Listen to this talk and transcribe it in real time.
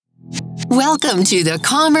Welcome to the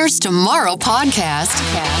Commerce Tomorrow podcast,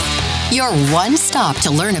 your one stop to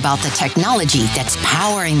learn about the technology that's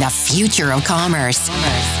powering the future of commerce.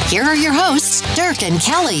 Here are your hosts, Dirk and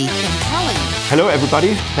Kelly. Hello,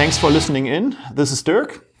 everybody. Thanks for listening in. This is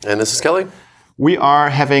Dirk. And this is Kelly. We are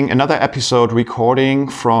having another episode recording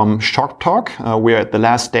from Shoptalk. We're at the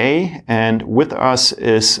last day, and with us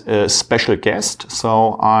is a special guest.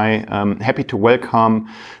 So I am happy to welcome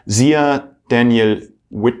Zia Daniel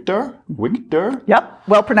Wichter. Yep,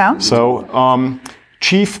 well pronounced. So,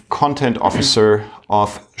 Chief Content Officer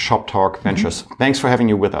of Shoptalk Ventures. Thanks for having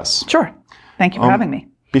you with us. Sure. Thank you for having me.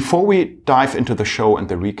 Before we dive into the show and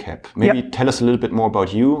the recap, maybe tell us a little bit more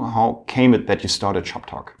about you. How came it that you started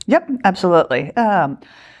Shoptalk? Yep, absolutely.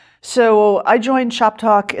 So I joined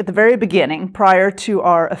Shoptalk at the very beginning, prior to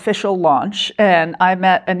our official launch, and I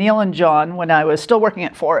met Anil and John when I was still working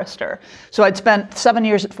at Forrester. So I'd spent 7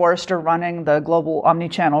 years at Forrester running the global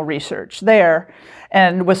omnichannel research there,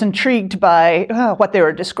 and was intrigued by what they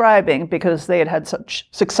were describing because they had had such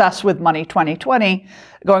success with Money 2020,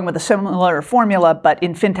 going with a similar formula, but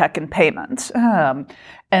in fintech and payments.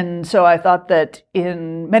 And so I thought that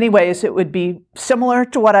in many ways it would be similar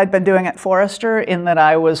to what I'd been doing at Forrester, in that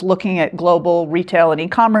I was looking at global retail and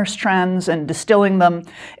e-commerce trends and distilling them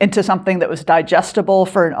into something that was digestible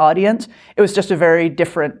for an audience. It was just a very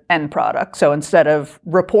different end product. So instead of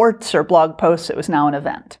reports or blog posts, it was now an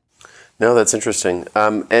event. No, that's interesting.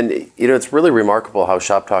 And it's really remarkable how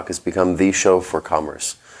Shoptalk has become the show for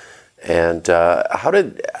commerce. And how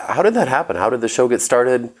did that happen? How did the show get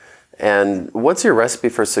started? And what's your recipe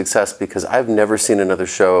for success? Because I've never seen another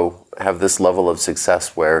show have this level of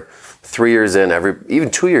success where 3 years in, even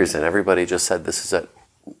 2 years in, everybody just said, this is it.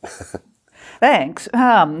 Thanks.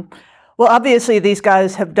 Well, obviously, these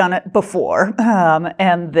guys have done it before,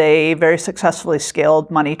 and they very successfully scaled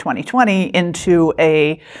Money 2020 into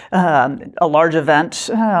a large event,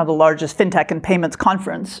 the largest fintech and payments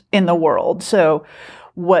conference in the world. So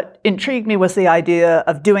what intrigued me was the idea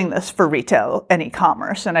of doing this for retail and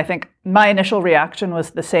e-commerce. And I think my initial reaction was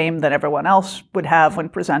the same that everyone else would have when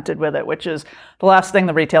presented with it, which is the last thing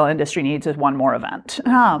the retail industry needs is one more event.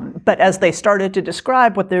 But as they started to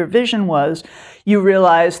describe what their vision was, you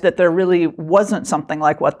realize that there really wasn't something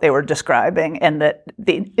like what they were describing, and that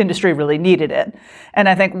the industry really needed it. And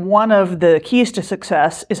I think one of the keys to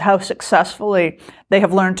success is how successfully they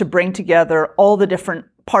have learned to bring together all the different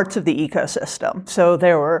parts of the ecosystem. So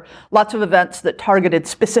there were lots of events that targeted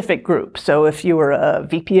specific groups. So if you were a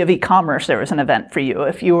VP of e-commerce, there was an event for you.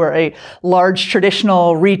 If you were a large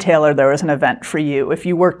traditional retailer, there was an event for you. If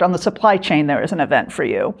you worked on the supply chain, there was an event for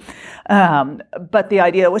you. But the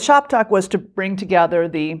idea with Shoptalk was to bring together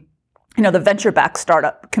the venture-backed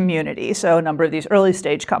startup community, so a number of these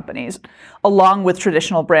early-stage companies, along with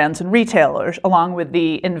traditional brands and retailers, along with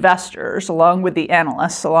the investors, along with the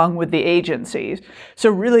analysts, along with the agencies. So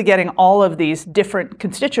really getting all of these different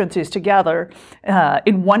constituencies together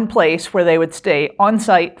in one place where they would stay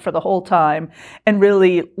on-site for the whole time and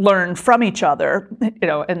really learn from each other.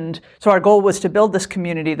 And so our goal was to build this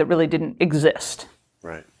community that really didn't exist.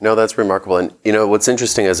 Right. No, that's remarkable. And what's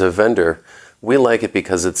interesting as a vendor, we like it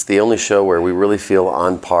because it's the only show where we really feel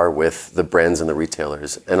on par with the brands and the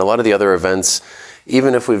retailers. And a lot of the other events,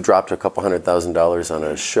 even if we've dropped a couple $100,000 on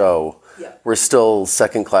a show, we're still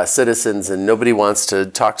second-class citizens, and nobody wants to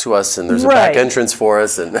talk to us, and there's a back entrance for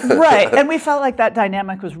us. And Right, and we felt like that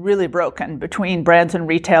dynamic was really broken between brands and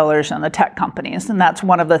retailers and the tech companies, and that's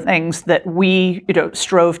one of the things that we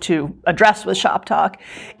strove to address with Shoptalk,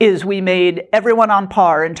 is we made everyone on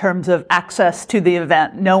par in terms of access to the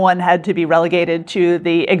event. No one had to be relegated to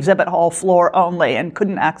the exhibit hall floor only and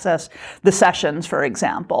couldn't access the sessions, for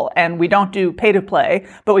example. And we don't do pay-to-play,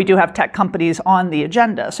 but we do have tech companies on the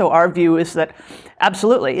agenda. So our view is that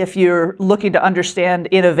absolutely, if you're looking to understand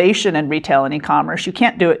innovation in retail and e-commerce, you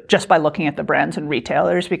can't do it just by looking at the brands and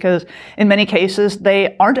retailers, because in many cases,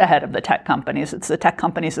 they aren't ahead of the tech companies. It's the tech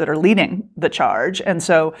companies that are leading the charge. And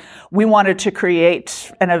so we wanted to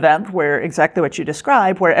create an event where exactly what you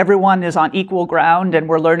described, where everyone is on equal ground and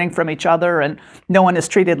we're learning from each other and no one is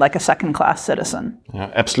treated like a second-class citizen.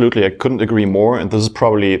 Yeah, absolutely. I couldn't agree more. And this is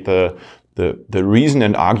probably the reason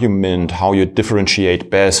and argument how you differentiate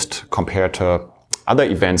best compared to other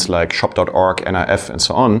events like shop.org, NRF, and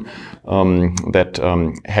so on, that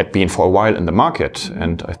had been for a while in the market.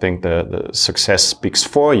 And I think the success speaks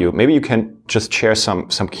for you. Maybe you can just share some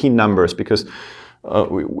key numbers, because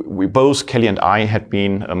we both, Kelly and I, had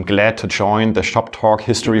been glad to join the Shop Talk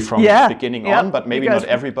history from the beginning on, but maybe not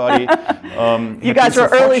everybody. You guys were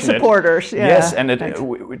early supporters. Yeah. Yes,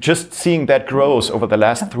 and just seeing that growth over the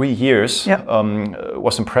last 3 years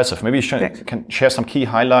was impressive. Maybe you can share some key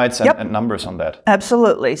highlights and numbers on that.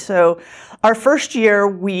 Absolutely. So our first year,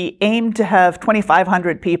 we aimed to have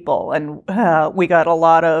 2,500 people, and we got a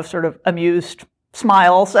lot of sort of amused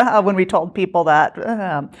smiles when we told people that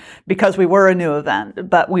because we were a new event,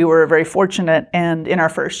 but we were very fortunate, and in our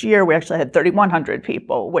first year we actually had 3,100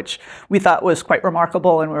 people, which we thought was quite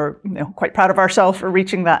remarkable, and we were quite proud of ourselves for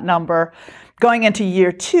reaching that number. Going into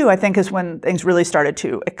year 2, I think, is when things really started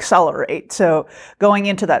to accelerate. So going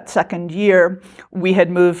into that second year, we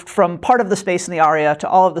had moved from part of the space in the ARIA to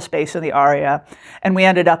all of the space in the ARIA, and we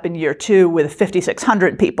ended up in year 2 with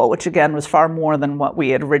 5,600 people, which again was far more than what we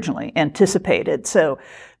had originally anticipated. So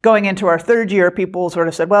going into our third year, people sort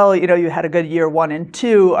of said, well, you had a good year 1 and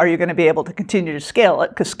 2. Are you going to be able to continue to scale it?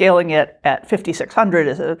 Because scaling it at 5,600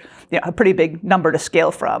 is a pretty big number to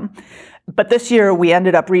scale from. But this year, we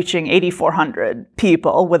ended up reaching 8,400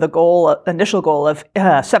 people with initial goal of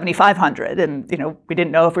 7,500. And, we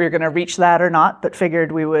didn't know if we were going to reach that or not, but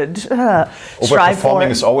figured we would strive for it.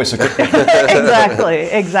 Overperforming is always a good thing.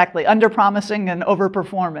 Exactly. Underpromising and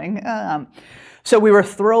overperforming. So we were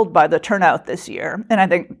thrilled by the turnout this year. And I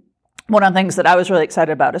think one of the things that I was really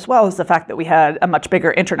excited about as well is the fact that we had a much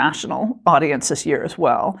bigger international audience this year as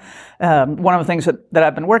well. One of the things that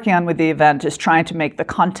I've been working on with the event is trying to make the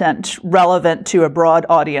content relevant to a broad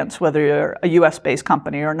audience, whether you're a US-based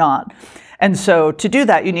company or not. And so to do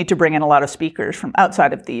that, you need to bring in a lot of speakers from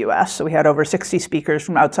outside of the US. So we had over 60 speakers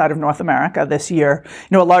from outside of North America this year.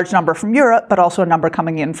 A large number from Europe, but also a number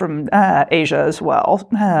coming in from Asia as well.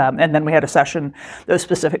 And then we had a session that was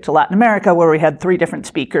specific to Latin America where we had 3 different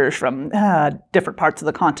speakers from different parts of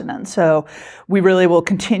the continent. So we really will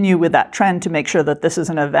continue with that trend to make sure that this is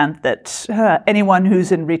an event that anyone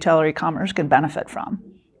who's in retail or e-commerce can benefit from.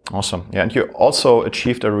 Awesome. Yeah, and you also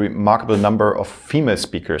achieved a remarkable number of female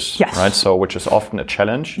speakers, right? So, which is often a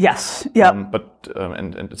challenge. Yes. Yeah. But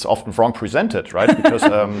it's often wrong presented, right? Because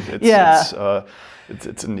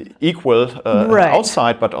it's an equal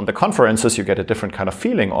outside, but on the conferences you get a different kind of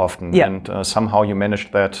feeling often, and somehow you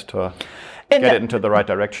managed that to get it into the right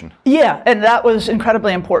direction. Yeah, and that was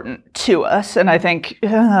incredibly important to us. And I think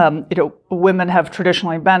women have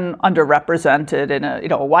traditionally been underrepresented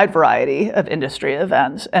in a wide variety of industry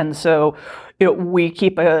events, and so we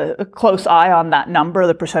keep a close eye on that number,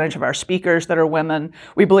 the percentage of our speakers that are women.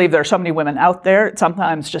 We believe there are so many women out there. It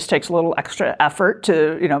sometimes just takes a little extra effort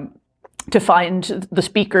to find the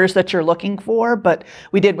speakers that you're looking for, but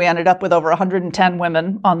we ended up with over 110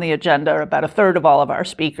 women on the agenda, about a third of all of our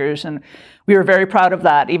speakers, and we were very proud of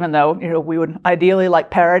that, even though we would ideally like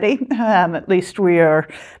parity. At least we are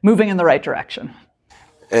moving in the right direction.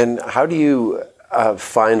 And how do you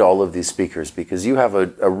find all of these speakers? Because you have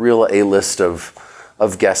a real A-list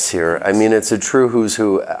of guests here. I mean, it's a true who's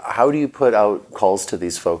who. How do you put out calls to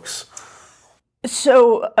these folks?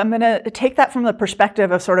 So I'm going to take that from the perspective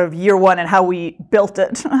of sort of year 1 and how we built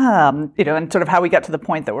it, and sort of how we got to the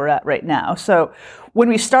point that we're at right now. So when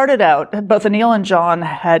we started out, both Anil and John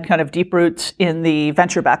had kind of deep roots in the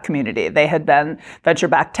venture-backed community. They had been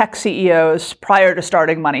venture-backed tech CEOs prior to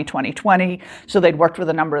starting Money 2020, so they'd worked with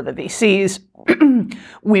a number of the VCs.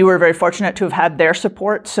 We were very fortunate to have had their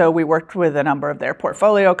support, so we worked with a number of their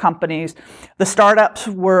portfolio companies. The startups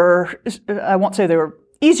were, I won't say they were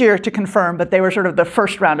easier to confirm, but they were sort of the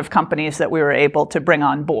first round of companies that we were able to bring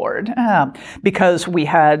on board because we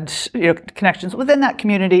had connections within that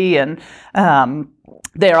community, and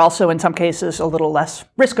they are also in some cases a little less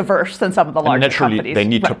risk averse than some of the larger companies. Naturally, they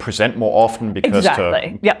need to present more often because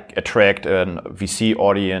to attract a VC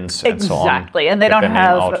audience and so on. Exactly, and they don't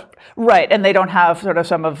have and they don't have sort of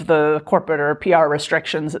some of the corporate or PR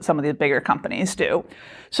restrictions that some of the bigger companies do.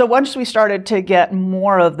 So once we started to get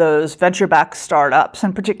more of those venture-backed startups,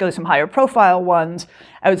 and particularly some higher profile ones,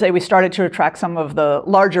 I would say we started to attract some of the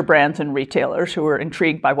larger brands and retailers who were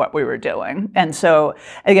intrigued by what we were doing. And so,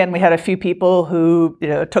 again, we had a few people who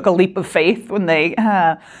took a leap of faith when they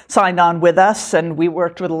signed on with us, and we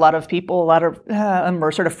worked with a lot of people,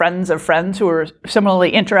 were sort of friends of friends who were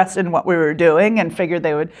similarly interested in what we were doing and figured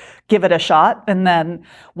they would give it a shot. And then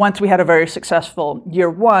once we had a very successful year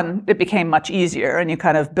 1, it became much easier, and you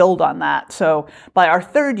kind of build on that. So by our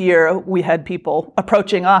third year, we had people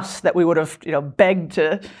approaching us that we would have begged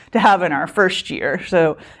to have in our first year.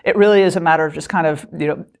 So it really is a matter of just kind of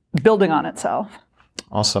building on itself.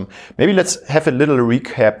 Awesome. Maybe let's have a little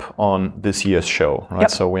recap on this year's show, right?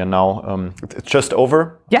 Yep. So we are now, it's just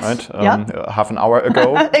over, Yes. right? Half an hour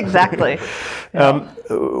ago. Exactly.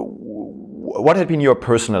 What have been your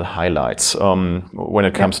personal highlights when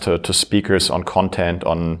it comes to speakers, on content,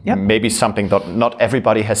 on maybe something that not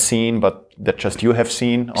everybody has seen, but that just you have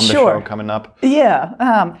seen on the show coming up?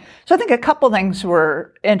 Yeah. So I think a couple things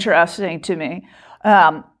were interesting to me.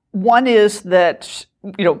 One is that,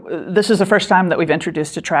 this is the first time that we've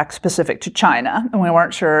introduced a track specific to China, and we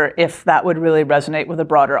weren't sure if that would really resonate with a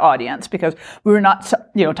broader audience because we were not,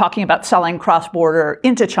 talking about selling cross-border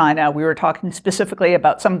into China. We were talking specifically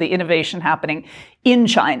about some of the innovation happening in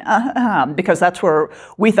China because that's where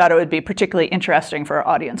we thought it would be particularly interesting for our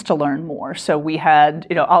audience to learn more. So we had,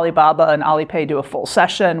 Alibaba and Alipay do a full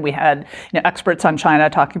session. We had, experts on China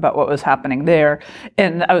talking about what was happening there,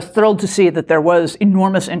 and I was thrilled to see that there was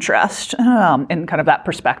enormous interest in kind of that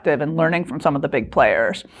perspective and learning from some of the big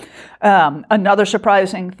players. Another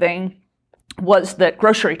surprising thing was that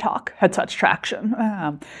Grocery Talk had such traction.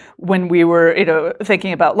 When we were,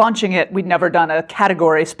 thinking about launching it, we'd never done a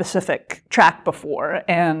category-specific track before,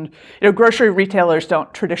 and grocery retailers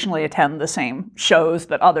don't traditionally attend the same shows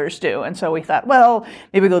that others do, and so we thought, well,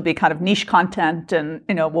 maybe there'll be kind of niche content, and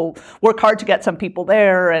we'll work hard to get some people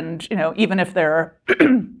there, and even if there are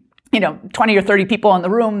 20 or 30 people in the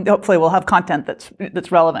room, hopefully we'll have content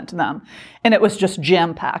that's relevant to them. And it was just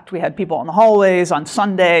jam-packed. We had people in the hallways on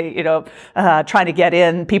Sunday, trying to get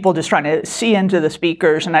in, people just trying to see into the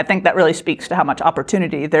speakers. And I think that really speaks to how much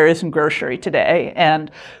opportunity there is in grocery today. And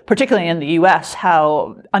particularly in the US,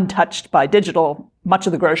 how untouched by digital much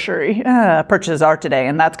of the grocery purchases are today,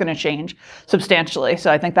 and that's going to change substantially.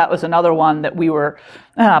 So I think that was another one that we were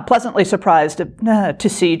pleasantly surprised to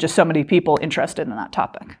see just so many people interested in that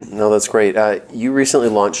topic. No, that's great. You recently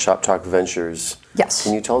launched Shop Talk Ventures. Yes.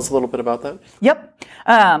 Can you tell us a little bit about that? Yep.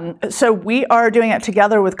 So we are doing it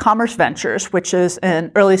together with Commerce Ventures, which is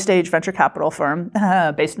an early stage venture capital firm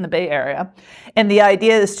based in the Bay Area. And the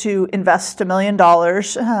idea is to invest $1 million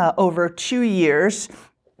over 2 years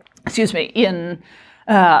in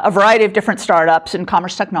a variety of different startups in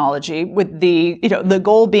commerce technology, with the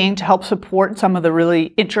goal being to help support some of the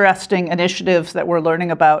really interesting initiatives that we're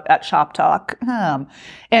learning about at Shop Talk.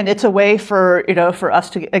 And it's a way for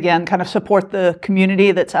us to, again, kind of support the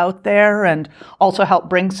community that's out there and also help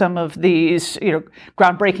bring some of these,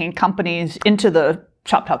 groundbreaking companies into the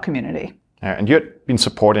Shop Talk community. And you had been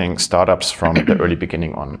supporting startups from the early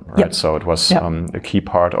beginning on, right? Yep. So it was a key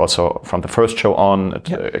part also from the first show on at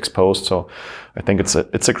Exposed. So I think it's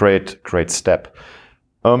a great step.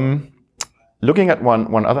 Looking at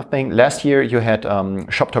one other thing, last year you had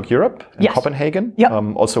Shop Talk Europe in Copenhagen. Yep.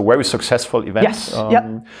 Also very successful event. Yes.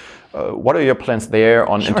 What are your plans there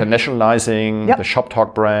on internationalizing the Shop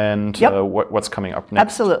Talk brand? What's coming up next?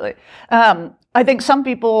 Absolutely. I think some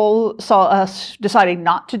people saw us deciding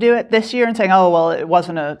not to do it this year and saying, oh, well, it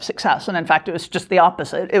wasn't a success. And in fact, it was just the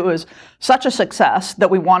opposite. It was such a success that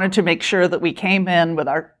we wanted to make sure that we came in with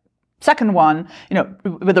our second one,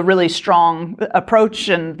 with a really strong approach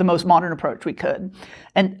and the most modern approach we could.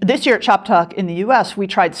 And this year at Shop Talk in the US, we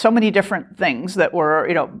tried so many different things that were,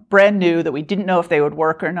 brand new, that we didn't know if they would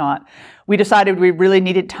work or not. We decided we really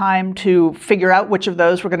needed time to figure out which of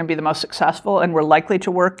those were going to be the most successful and were likely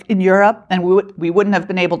to work in Europe. And we wouldn't have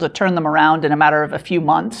been able to turn them around in a matter of a few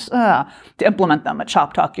months to implement them at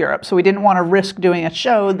Shop Talk Europe. So we didn't want to risk doing a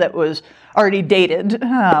show that was already dated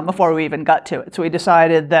before we even got to it. So we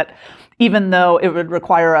decided that even though it would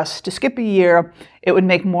require us to skip a year, it would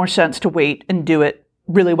make more sense to wait and do it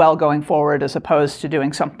really well going forward as opposed to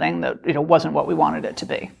doing something that wasn't what we wanted it to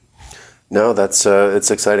be. No, that's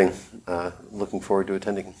it's exciting. Looking forward to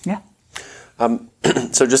attending. Yeah.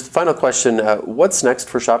 So just final question, what's next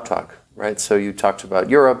for Shop Talk? Right, so you talked about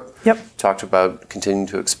Europe, talked about continuing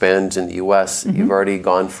to expand in the US. Mm-hmm. You've already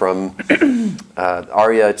gone from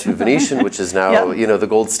ARIA to Venetian, which is now the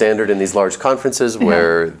gold standard in these large conferences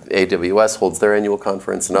where AWS holds their annual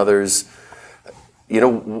conference and others.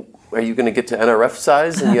 Are you going to get to NRF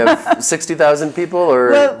size and you have 60,000 people,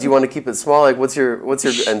 or do you want to keep it small? Like, what's your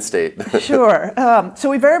end state? Sure. So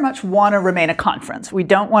we very much want to remain a conference. We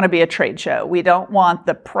don't want to be a trade show. We don't want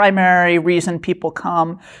the primary reason people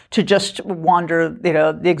come to just wander,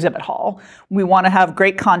 the exhibit hall. We want to have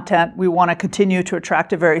great content. We want to continue to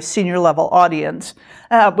attract a very senior level audience.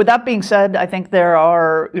 With that being said, I think there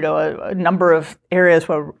are, a number of areas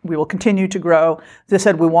where we will continue to grow. As I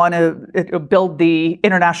said, we want to build the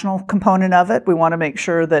international component of it. We want to make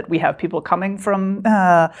sure that we have people coming from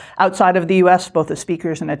outside of the U.S., both as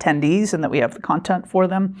speakers and attendees, and that we have the content for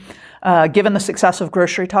them. Given the success of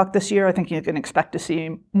Grocery Talk this year, I think you can expect to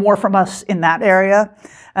see more from us in that area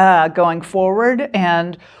going forward.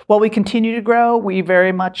 And while we continue to grow, we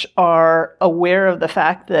very much are aware of the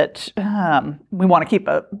fact that we want to keep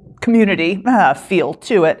a community feel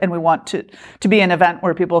to it, and we want to be an event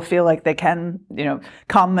where people feel like they can,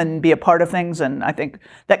 come and be a part of things. And I think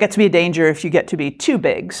that gets to be a danger if you get to be too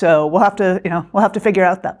big. So we'll have to figure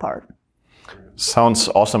out that part. Sounds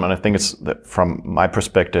awesome, and I think it's, from my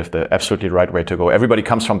perspective, the absolutely right way to go. Everybody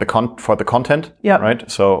comes from for the content, right?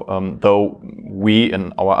 So though we,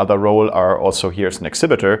 in our other role, are also here as an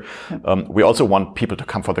exhibitor, we also want people to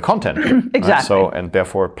come for the content. Exactly. Right? So, and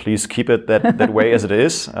therefore, please keep it that way as it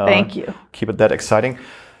is. Thank you. Keep it that exciting.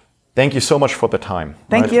 Thank you so much for the time.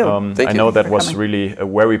 Thank you. I know that was really a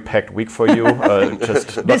very packed week for you.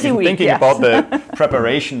 Just busy not even week, thinking about the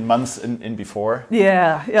preparation months in before.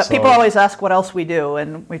 Yeah. So, people always ask what else we do,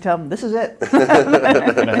 and we tell them this is it.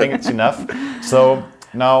 And I think it's enough. So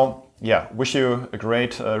now, wish you a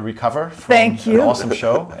great recover from an awesome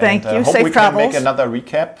show. Thank you. Hope Safe we travels. can make another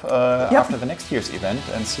recap after the next year's event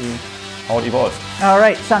and see how it evolved. All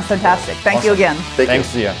right. Sounds fantastic. Thank you again. Thank you. Thanks,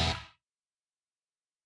 Zia.